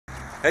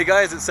Hey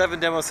guys, it's 7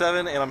 Demo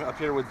 7 and I'm up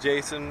here with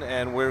Jason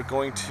and we're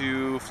going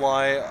to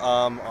fly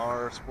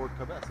our Sport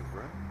Cub S,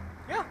 right?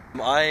 Yeah.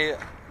 I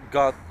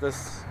got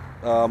this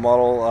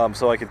model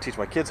so I can teach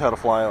my kids how to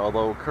fly,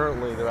 although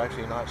currently they're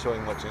actually not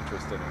showing much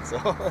interest in it.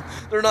 So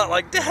they're not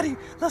like, Daddy,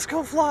 let's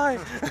go fly.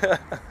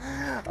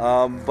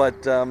 I've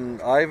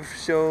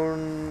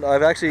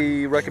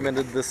actually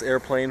recommended this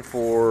airplane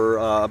for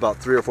about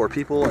 3 or 4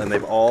 people and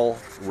they've all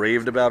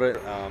raved about it.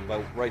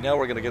 But right now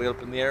we're going to get it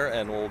up in the air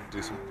and we'll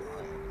do some flying.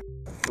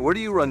 Where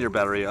do you run your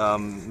battery?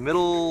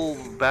 Middle,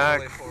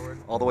 back,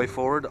 all the way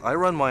forward? I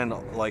run mine,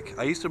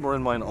 I used to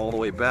run mine all the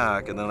way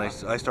back, and then I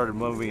started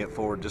moving it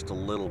forward just a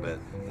little bit.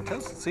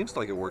 It seems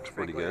like it works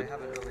pretty good. I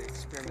haven't really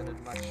experimented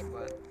much,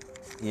 but...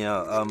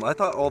 Yeah, I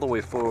thought all the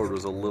way forward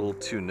was a little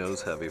too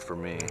nose heavy for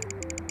me.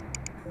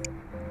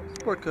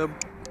 Sport Cub.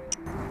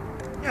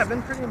 Yeah, I've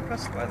been pretty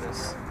impressed by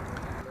this.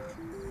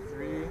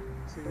 3,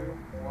 2,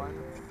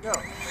 1, go!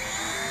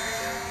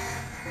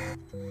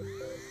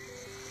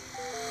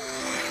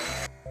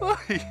 Oh,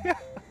 yeah.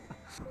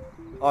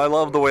 Oh, I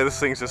love the way this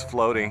thing's just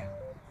floating.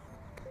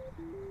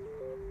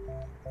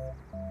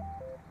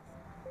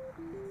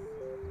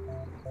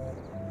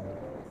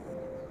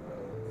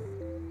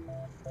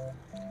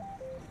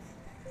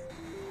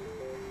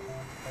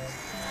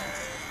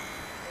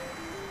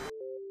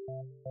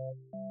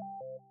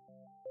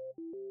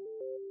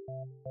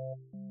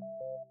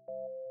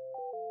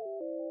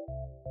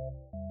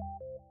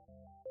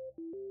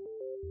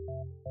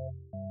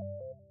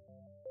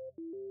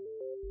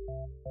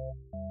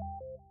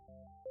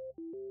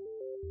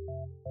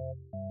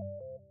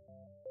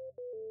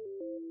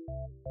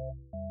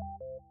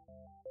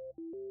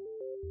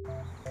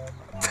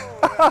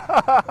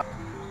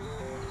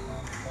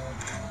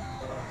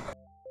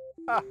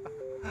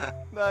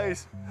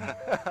 Nice.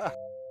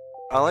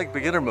 I like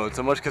beginner mode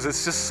so much because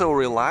it's just so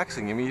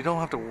relaxing. I mean, you don't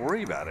have to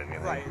worry about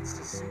anything. Right, it's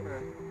just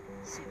super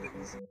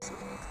easy.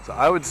 So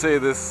I would say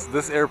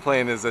this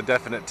airplane is a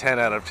definite 10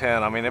 out of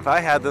 10. I mean, if I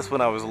had this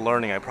when I was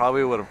learning, I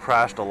probably would have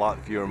crashed a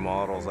lot fewer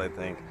models, I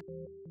think.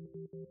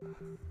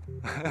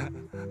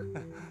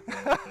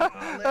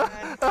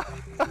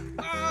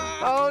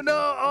 Oh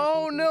no,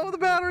 oh no, the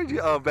battery,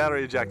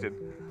 battery ejected.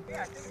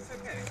 Yeah, I think it's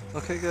okay.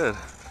 Okay, good.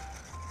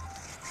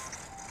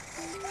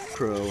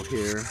 Pro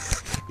here,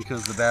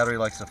 because the battery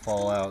likes to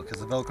fall out, because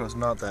the Velcro's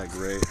not that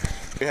great.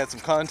 We had some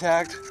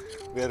contact,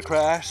 we had a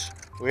crash,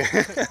 we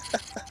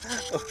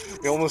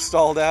almost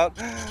stalled out.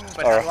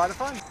 But had a lot of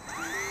fun.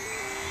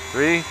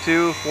 3,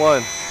 2,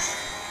 1.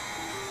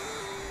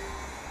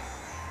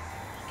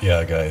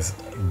 Yeah, guys,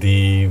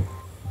 the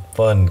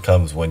fun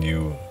comes when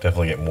you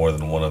definitely get more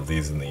than one of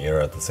these in the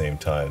air at the same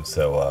time.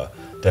 So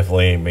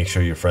definitely make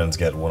sure your friends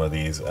get one of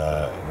these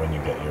when you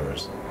get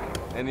yours.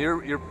 And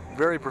you're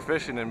very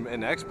proficient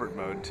in expert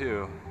mode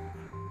too.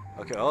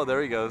 Okay, oh,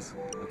 there he goes.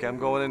 Okay, I'm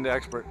going into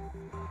expert.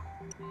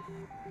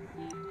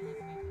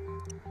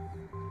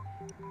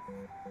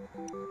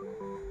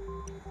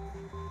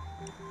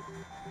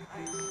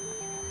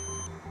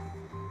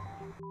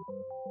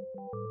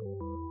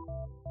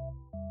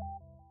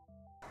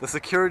 The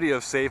security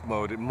of safe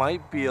mode, it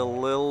might be a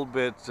little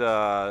bit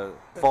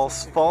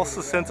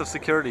false sense of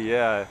security,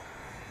 yeah.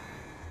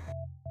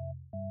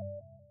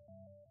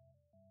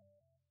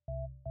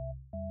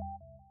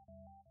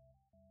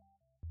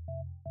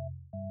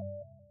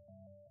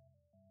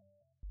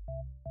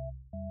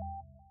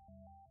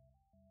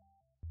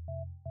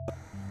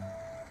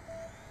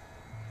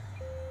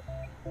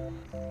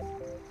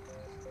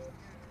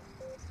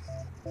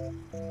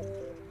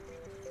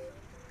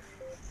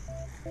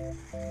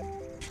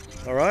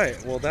 All right,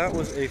 well that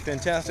was a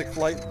fantastic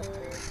flight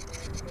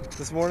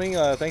this morning.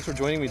 Thanks for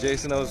joining me,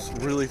 Jason. That was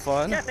really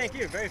fun. Yeah, thank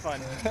you. Very fun.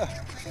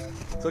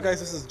 So guys,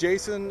 this is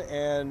Jason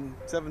and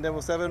 7 Demo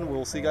 7.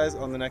 We'll see you guys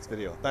on the next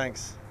video.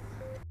 Thanks.